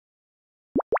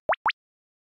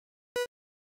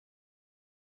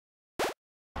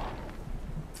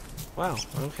Wow,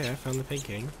 okay, I found the Pig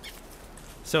King.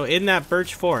 So in that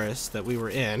birch forest that we were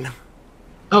in...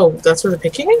 Oh, that's where the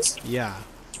Pig King is? Yeah.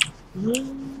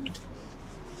 Mm.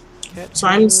 Cat So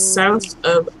I'm south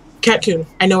of Catcoon.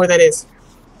 I know where that is.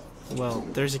 Well,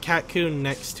 there's a catcoon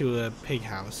next to a pig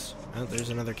house. Oh, there's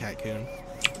another catcoon.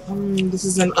 This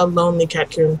is a lonely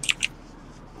Catcoon.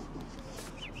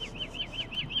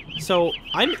 So,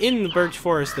 I'm in the birch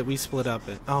forest that we split up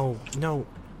in. Oh, no.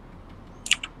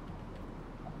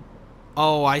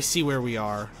 Oh, I see where we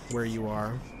are. Where you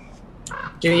are.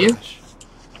 Do you? Gosh.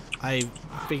 I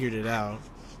figured it out.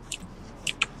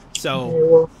 Okay, So,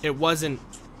 well, it wasn't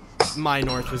my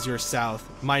north was your south.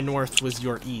 My north was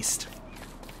your east.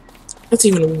 that's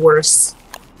even worse.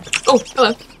 Oh,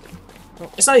 hello.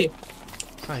 Oh, I saw you.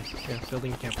 hi. Yeah,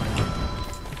 building a campfire.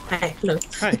 Hi, hello.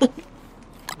 Hi. I'm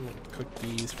gonna cook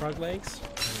these frog legs.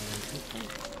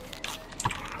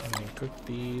 And then cook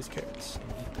these carrots.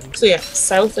 And eat them. So yeah,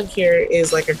 south of here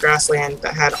is like a grassland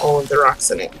that had all of the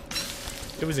rocks in it.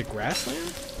 It was a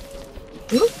grassland?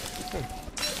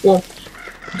 Well,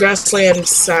 grassland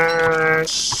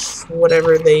slash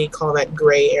whatever they call that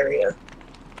gray area.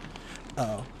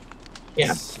 Oh.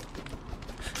 Yeah.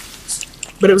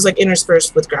 But it was like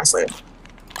interspersed with grassland.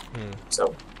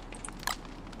 So.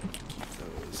 Keep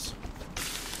those.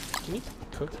 Can you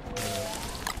cook?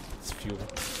 It's fuel.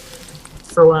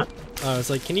 For what? I was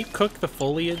like, can you cook the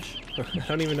foliage? I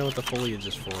don't even know what the foliage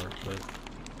is for, but...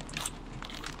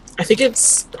 I think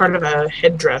it's part of a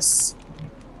headdress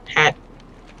hat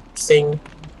thing.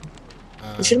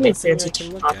 We should have made fancy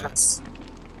top hats.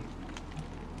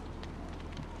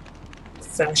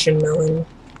 Fashion melon.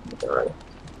 Oh God.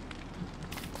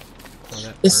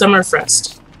 Oh, The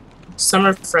Summerfest.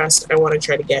 Summerfest I want to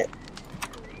try to get.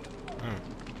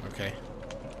 Oh, okay.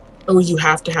 Oh, you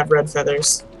have to have red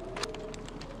feathers.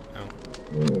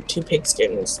 Oh. 2 pig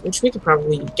skins, which we could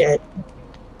probably get.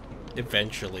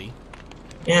 Eventually.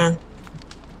 Yeah.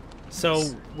 So,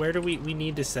 where do we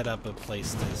need to set up a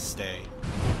place to stay?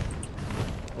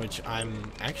 Which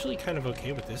I'm actually kind of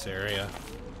okay with this area.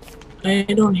 I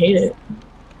don't hate it.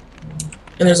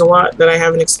 And there's a lot that I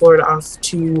haven't explored off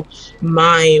to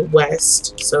my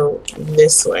west, so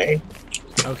this way.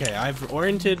 Okay, I've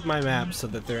oriented my map so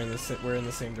that we're in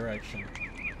the same direction.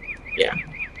 Yeah.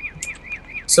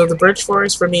 So the birch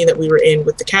forest for me that we were in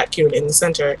with the catcoon in the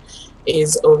center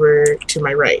is over to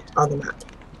my right on the map.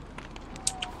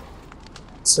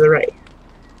 To the right.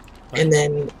 What? And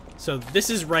then... So this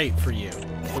is right for you,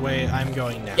 the way I'm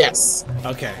going now? Yes.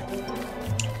 Okay.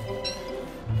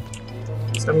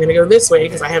 So I'm going to go this way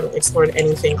because I haven't explored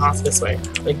anything off this way.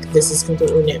 Like, this is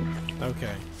completely new.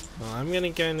 Okay. Well, I'm going to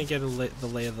get the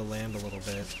lay of the land a little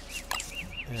bit.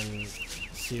 And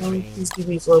see if we Please be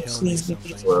beefalo. Please be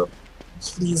beefalo.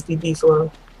 Please be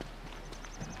beefalo.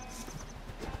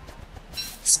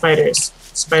 Spiders.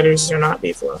 Spiders are not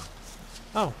beefalo.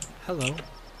 Oh, hello.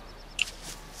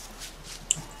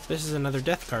 This is another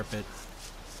death carpet.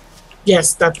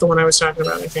 Yes, that's the one I was talking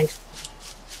about, I think.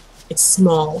 It's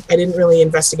small. I didn't really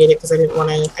investigate it because I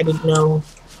didn't know.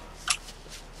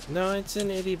 No, it's an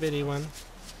itty bitty one.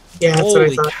 Yeah, that's what I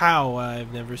Holy thought. cow,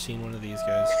 I've never seen one of these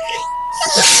guys.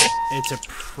 It's a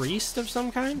priest of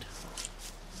some kind?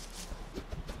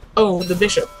 Oh, the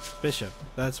bishop. Bishop,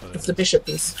 that's what it It's is. the bishop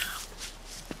piece.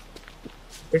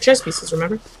 They're chess pieces,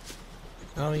 remember?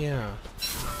 Oh, yeah.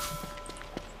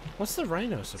 What's the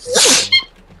rhino supposed to be?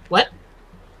 What? I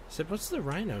said, what's the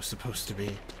rhino supposed to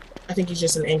be? I think he's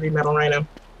just an angry metal rhino.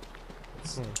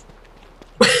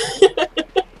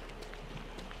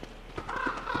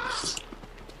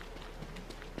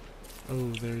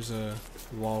 Oh, there's a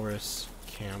walrus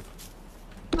camp.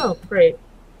 Oh, great.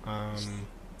 Um,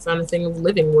 Found a thing of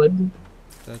living wood.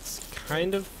 that's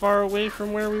kind of far away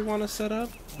from where we want to set up,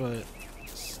 but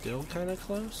still kind of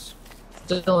close.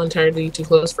 Still entirely too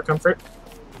close for comfort.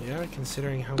 Yeah,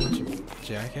 considering how much of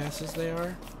jackasses they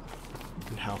are.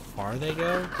 And how far they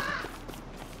go.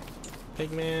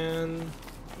 Pigman.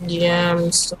 Yeah,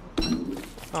 I'm still...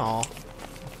 Aw.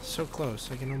 So close,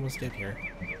 I can almost get here.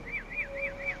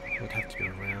 Would have to go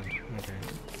around. Okay.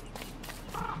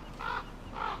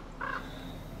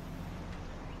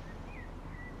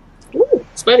 Ooh,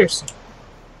 spiders.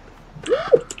 Ooh.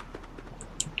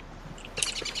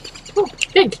 Oh,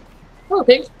 pig. Hello,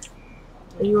 pig.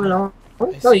 Are you alone?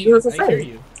 Oh, you have a friend. I hear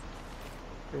you.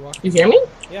 You're walking. You hear me?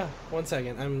 Yeah, 1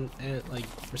 second. I'm like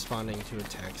responding to a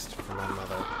text from my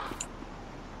mother.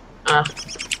 Ah.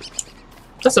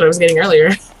 That's what I was getting earlier.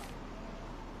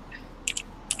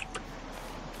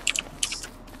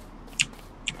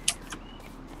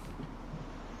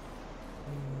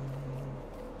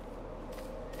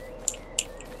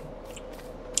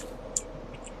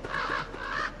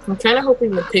 I'm kind of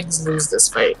hoping the pigs lose this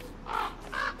fight.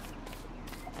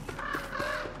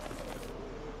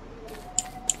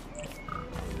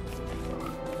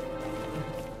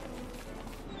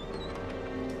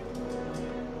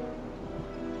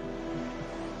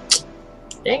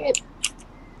 Dang it.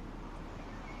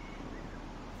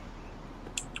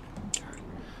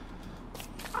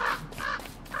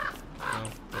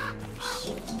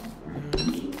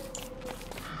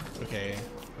 Okay,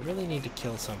 I really need to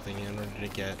kill something in order to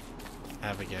get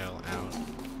Abigail out.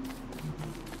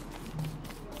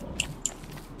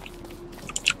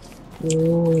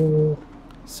 Ooh.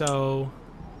 So,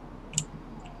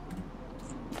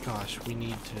 gosh, we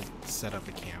need to set up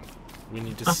a camp. We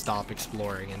need to stop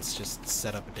exploring and just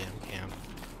set up a damn camp.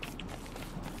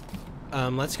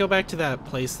 Let's go back to that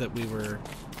place that we were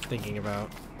thinking about.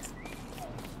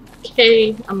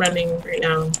 Okay, I'm running right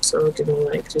now, so give me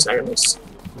like 2 seconds.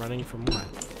 Running from what?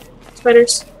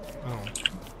 Spiders. Oh,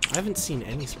 I haven't seen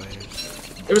any spiders.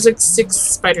 There was like 6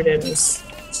 spider dens.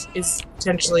 Is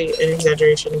potentially an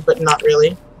exaggeration, but not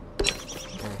really.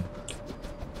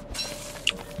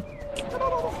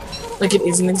 Like, it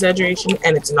is an exaggeration,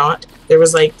 and it's not. There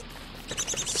was like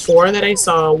 4 that I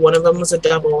saw. One of them was a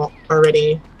double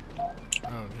already.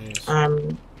 Oh,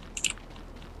 jeez.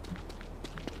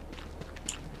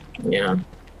 Yeah.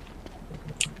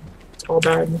 It's all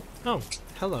bad. Oh,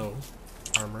 hello.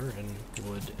 Armor and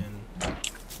wood and...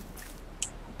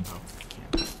 Oh,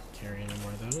 can't carry any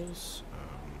more of those.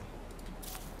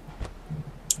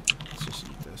 Let's just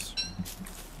eat this.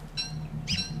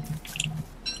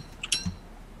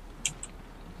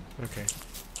 Okay.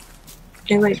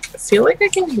 I like feel like I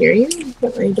can hear you,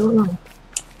 but I don't know.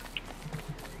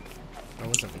 I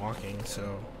wasn't walking,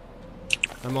 so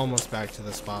I'm almost back to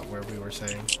the spot where we were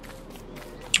saying.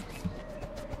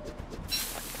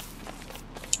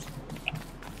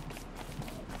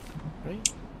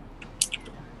 Right?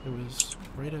 It was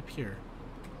right up here.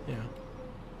 Yeah.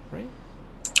 Right?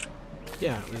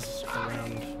 Yeah, it was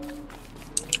around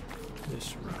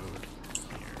this road.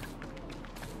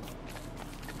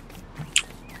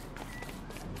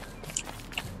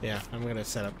 Yeah, I'm gonna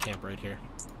set up camp right here.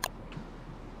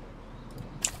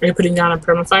 Are you putting down a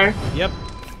permafire? Yep.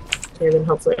 Okay, then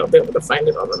hopefully I'll be able to find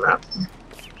it on the map.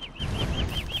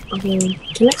 Okay,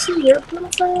 can I see your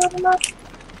permafire on the map?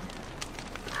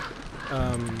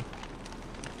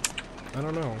 I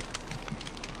don't know.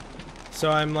 So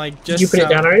I'm like just. Did you put it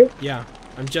down already? Yeah,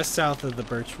 I'm just south of the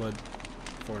birchwood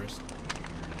forest.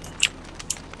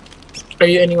 Are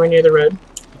you anywhere near the road?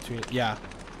 Yeah.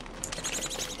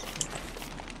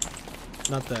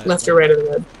 Not the left or right of the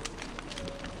road.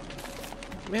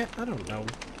 Man, I don't know.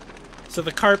 So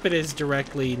the carpet is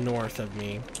directly north of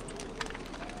me.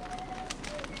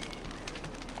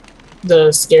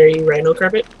 The scary rhino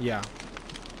carpet? Yeah.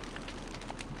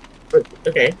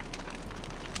 Okay.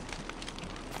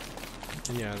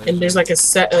 Yeah. And there's like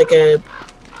a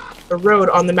road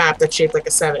on the map that's shaped like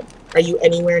a 7. Are you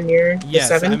anywhere near the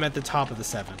 7? Yes, I'm at the top of the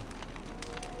 7.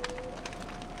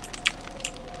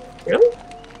 Really?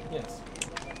 Yes.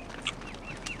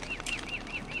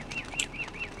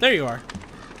 There you are.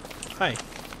 Hi.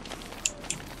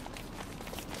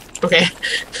 Okay.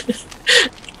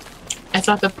 I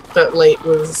thought that light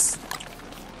was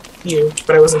you,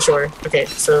 but I wasn't sure. Okay,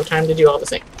 so time to do all the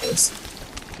things.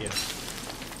 Yeah.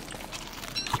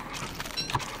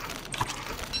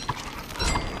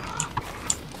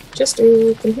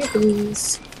 Chester, come here,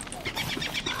 please.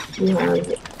 You have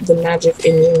the magic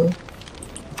in you.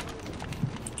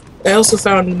 I also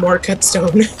found more cut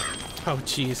stone. Oh,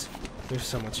 jeez. There's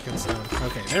so much good stuff.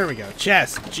 Okay, there we go.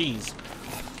 Chest. Jeez.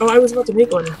 Oh, I was about to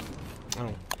make one.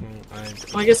 Oh,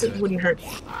 well, I guess it wouldn't hurt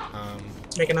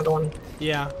to make another one.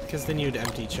 Yeah, because then you'd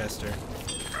empty Chester.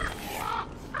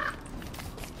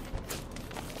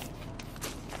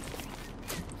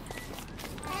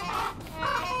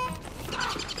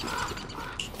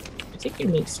 I think you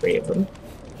need 3 of them.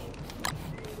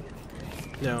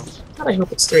 No. God, I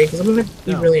hope it's 3, because I'm gonna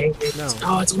be really angry. No.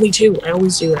 Oh, it's only 2. I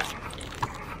always do that.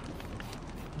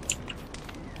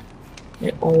 I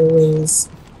always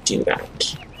do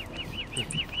that.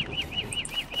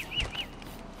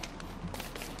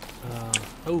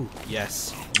 Oh,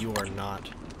 yes. You are not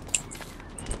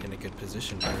in a good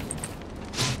position, Bird.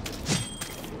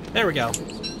 There we go.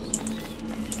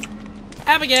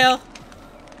 Abigail!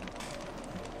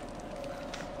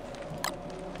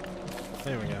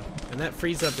 There we go. And that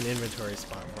frees up an inventory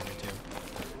spot for me, too.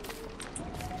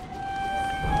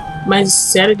 My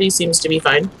sanity seems to be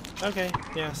fine. Okay,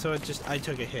 yeah, so I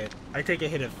took a hit. I take a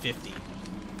hit of 50.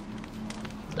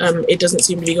 It doesn't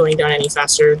seem to be going down any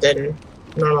faster than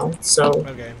normal, so...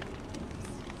 Okay.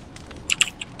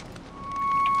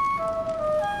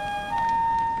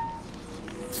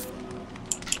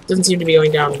 Doesn't seem to be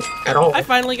going down at all. I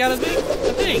finally got a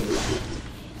thing.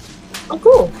 Oh,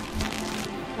 cool.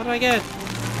 What do I get?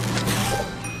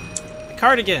 A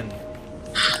cardigan.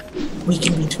 We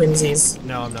can be twinsies.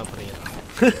 No, I'm not putting it on.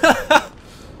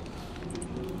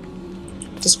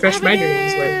 Just crushed my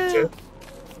dreams, why didn't you?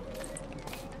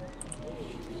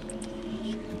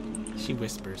 She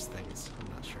whispers things. I'm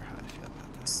not sure how I feel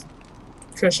about this.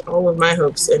 Crush all of my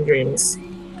hopes and dreams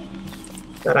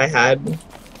that I had.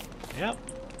 Yep.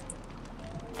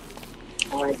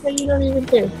 I like how you don't even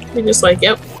care. You're just like,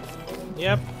 yep.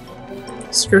 Yep.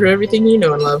 Screw everything you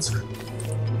know and love.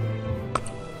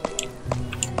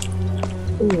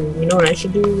 Ooh, you know what I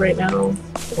should do right now?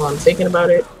 While I'm thinking about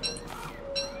it?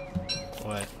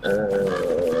 What?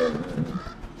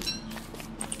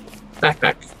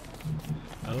 Backpack.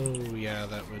 Oh, yeah,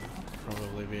 that would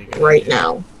probably be a good Right idea.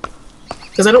 now.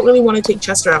 Because I don't really want to take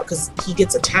Chester out because he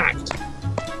gets attacked.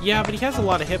 Yeah, but he has a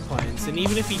lot of hit points, and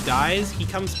even if he dies, he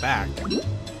comes back.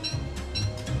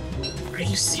 Are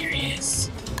you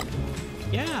serious?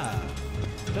 Yeah.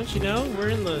 Don't you know? We're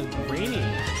in the rainy.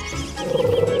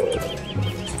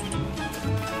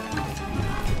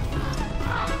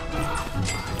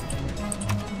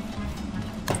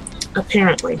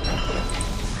 Apparently.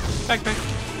 Back.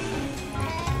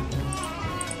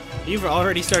 You've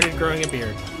already started growing a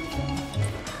beard.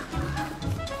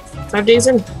 5 days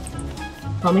in.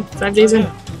 Call me. 5 days in.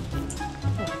 Oh,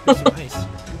 that's nice.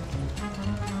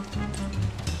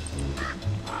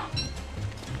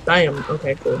 I am.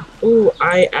 Okay, cool. Ooh,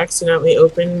 I accidentally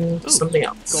opened something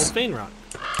else. Gold vein rock.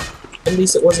 At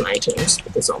least it wasn't iTunes,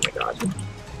 because oh my god.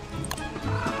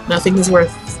 Nothing is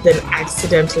worse than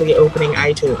accidentally opening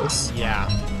iTunes. Yeah.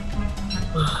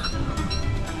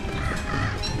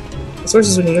 The source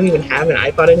is when you don't even have an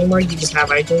iPod anymore, you just have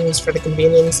iTunes for the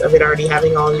convenience of it already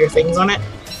having all of your things on it.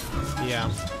 Yeah.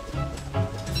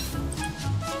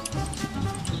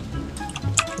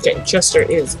 Okay, Chester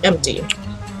is empty.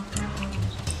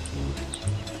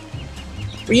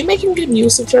 Were you making good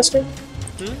use of Chester?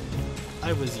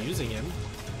 I was using him,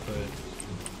 but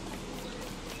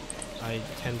I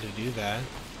tend to do that.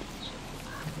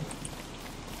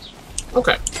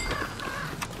 Okay.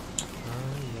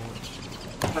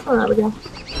 Oh, there we go.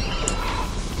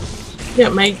 Yeah,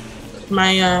 my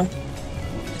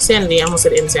sanity, I almost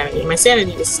said insanity. My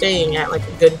sanity is staying at like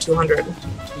a good 200.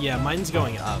 Yeah, mine's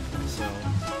going up, so...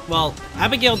 Well,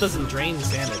 Abigail doesn't drain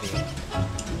sanity.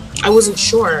 I wasn't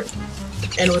sure,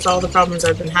 and with all the problems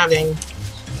I've been having,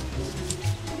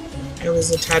 I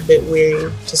was a tad bit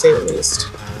weary, to say the least.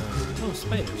 Oh,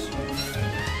 spiders.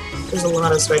 There's a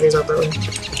lot of spiders out there.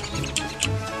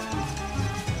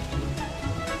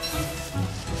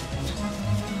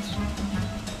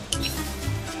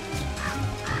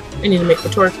 I need to make the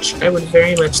torch. I would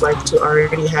very much like to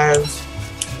already have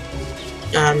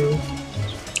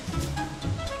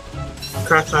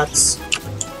crock pots.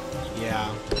 Yeah.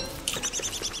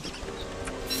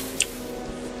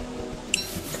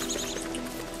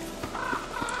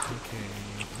 Okay,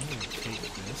 I'm gonna take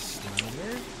this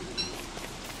ladder.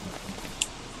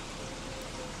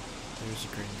 There's a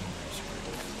grave, there's a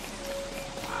grave.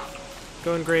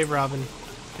 Go in grave, Robin,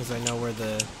 because I know where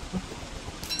the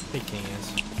Pig King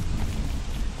is.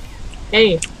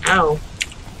 Hey, ow.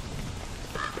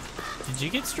 Did you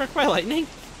get struck by lightning?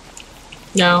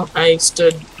 No, I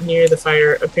stood near the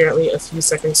fire apparently a few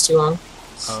seconds too long.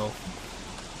 Oh.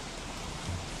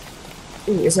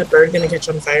 Ooh, is that bird gonna catch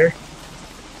on fire?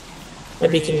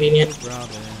 That'd be convenient.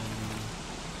 Robin.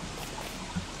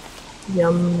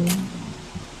 Yum.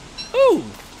 Ooh!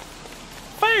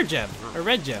 Fire gem, or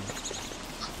red gem.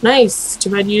 Nice. Too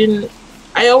bad you didn't...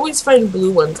 I always find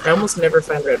blue ones. I almost never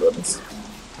find red ones.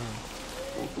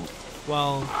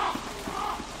 Well,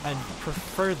 I'd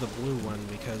prefer the blue one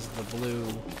because the blue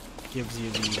gives you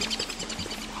the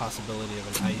possibility of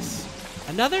an ice.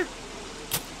 Another?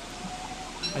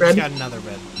 I Red? just got another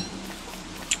red.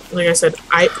 Like I said,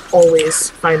 I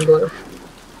always find blue.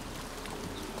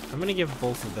 I'm gonna give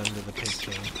both of them to the Pig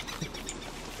King.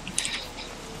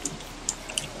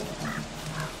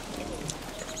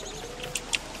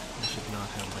 I should not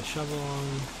have my shovel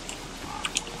on.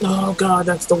 Oh god,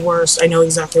 that's the worst. I know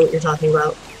exactly what you're talking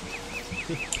about.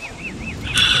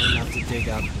 Trying not to dig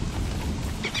up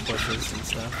bushes and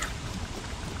stuff.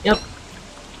 Yep.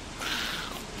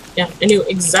 Yeah, I knew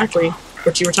exactly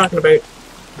what you were talking about.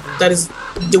 That is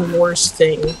the worst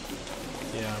thing.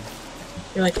 Yeah.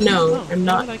 You're like, no, Oh, I'm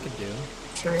not what I could do.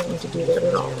 trying to do that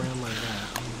at all. Around like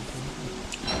that.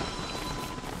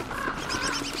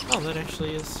 Oh, that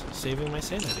actually is saving my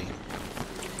sanity.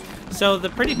 So the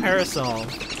pretty parasol,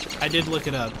 I did look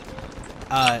it up.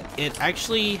 It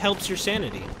actually helps your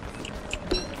sanity.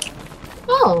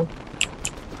 Oh.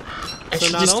 I So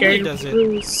should not just only carry does it,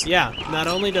 blues. yeah, not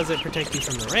only does it protect you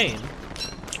from the rain,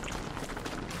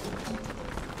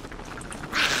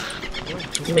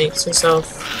 Makes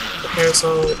herself a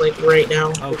parasol like right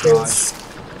now oh because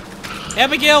gosh,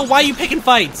 Abigail, why are you picking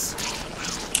fights?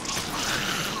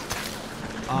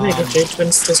 I think it's your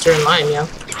twin sister in line, yeah.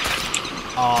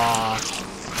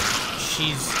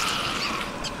 She's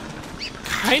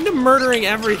kind of murdering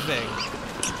everything.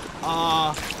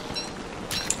 I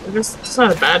guess it's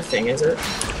not a bad thing, is it?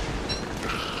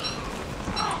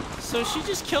 So she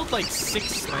just killed like 6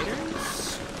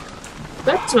 spiders?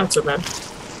 That's not so bad.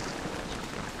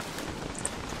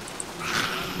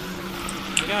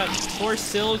 I got 4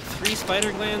 silk, 3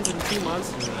 spider glands, and 2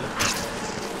 monster meat.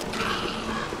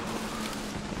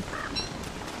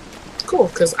 Cool,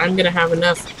 because I'm gonna have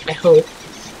enough, I hope,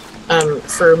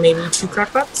 for maybe 2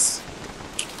 crockpots.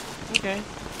 Okay.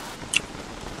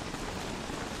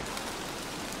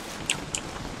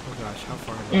 Oh gosh, how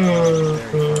far am I? Very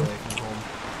far away from home.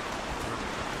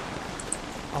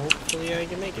 Hopefully I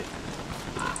can make it.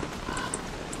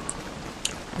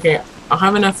 Okay, I'll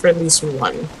have enough for at least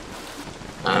 1.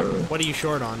 What are you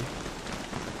short on?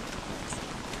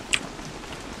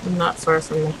 I'm not far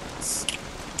from this.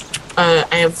 I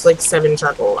have like 7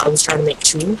 charcoal. I was trying to make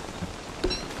 2.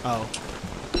 Oh.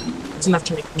 It's enough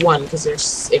to make 1 because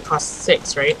it costs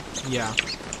 6, right? Yeah.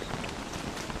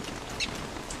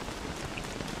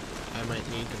 I might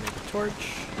need to make a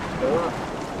torch.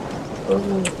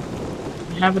 Oh,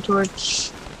 I have a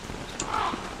torch.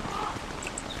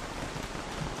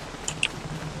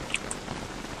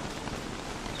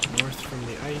 North from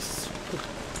the ice.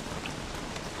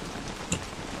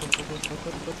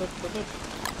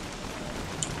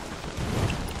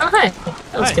 Okay,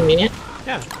 that was Hi. convenient.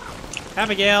 Yeah.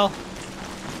 Abigail!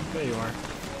 There you are.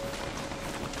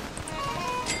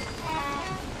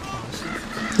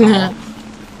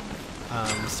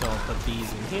 So I'll put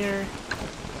these in here.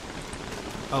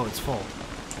 Oh, it's full.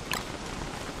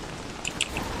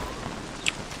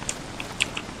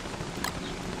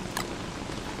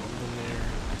 In there.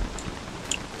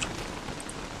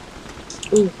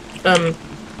 Ooh,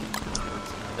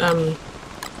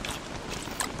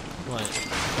 What?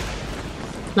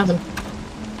 nothing.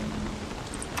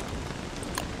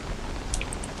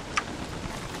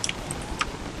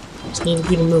 Just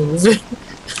needed you to move.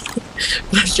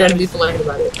 I was trying to be polite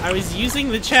about it. I was using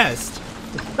the chest.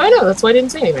 I know, that's why I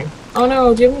didn't say anything. Oh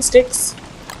no, do you have any sticks?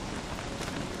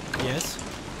 Yes.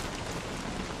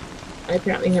 I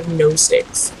apparently have no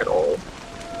sticks at all.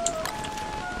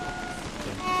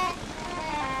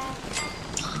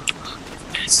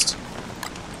 Best.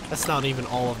 That's not even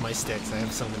all of my sticks. I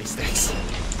have so many sticks.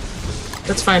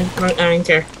 That's fine. I don't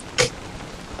care.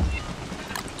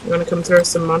 You wanna come throw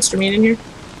some monster meat in here?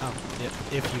 Oh, yeah,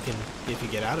 if you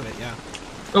get out of it, yeah.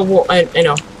 Oh, well, I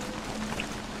know.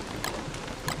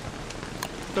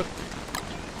 Look.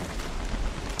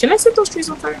 Can I set those trees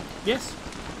on fire? Yes.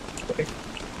 Okay.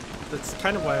 That's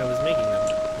kind of why I was making them.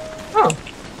 Oh.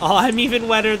 Oh, I'm even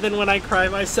wetter than when I cry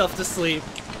myself to sleep.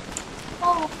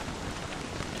 Oh.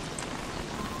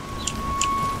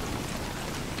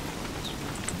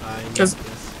 I need 'Cause-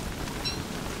 this.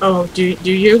 Oh, do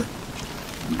you?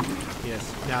 Yes.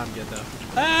 Now I'm good though.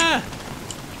 Ah!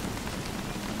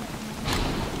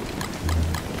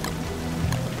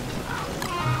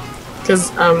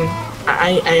 Because,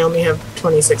 I only have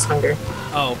 26 hunger.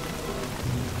 Oh.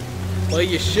 Well,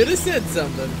 you should have said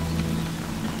something.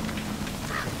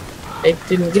 I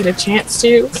didn't get a chance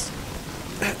to.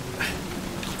 Do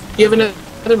you have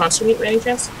another monster meat by any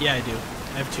chance? Yeah, I do.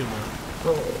 I have 2 more.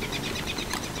 Oh.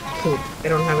 Poop. I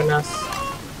don't have enough.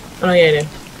 Oh, yeah, I do.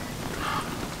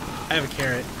 I have a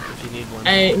carrot if you need one.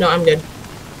 No, I'm good.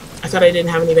 I thought I didn't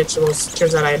have any vegetables.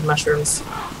 Turns out I had mushrooms.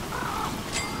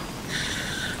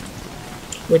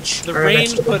 Which The are a rain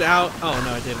vegetable. put out. Oh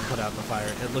no, it didn't put out the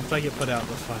fire. It looked like it put out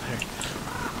the fire.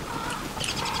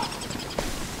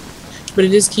 But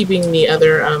it is keeping the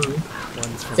other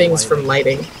Ones from things from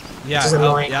lighting. Yeah, which is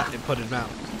annoying. yeah, it put it out.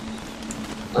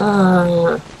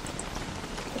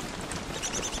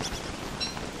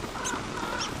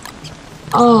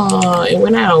 Oh, it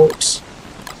went out.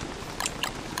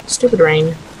 Stupid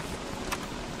rain.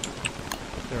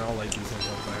 They're all like these things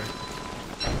on fire.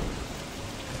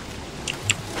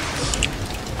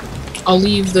 I'll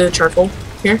leave the charcoal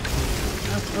here.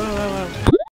 Oh, oh, oh,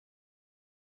 oh.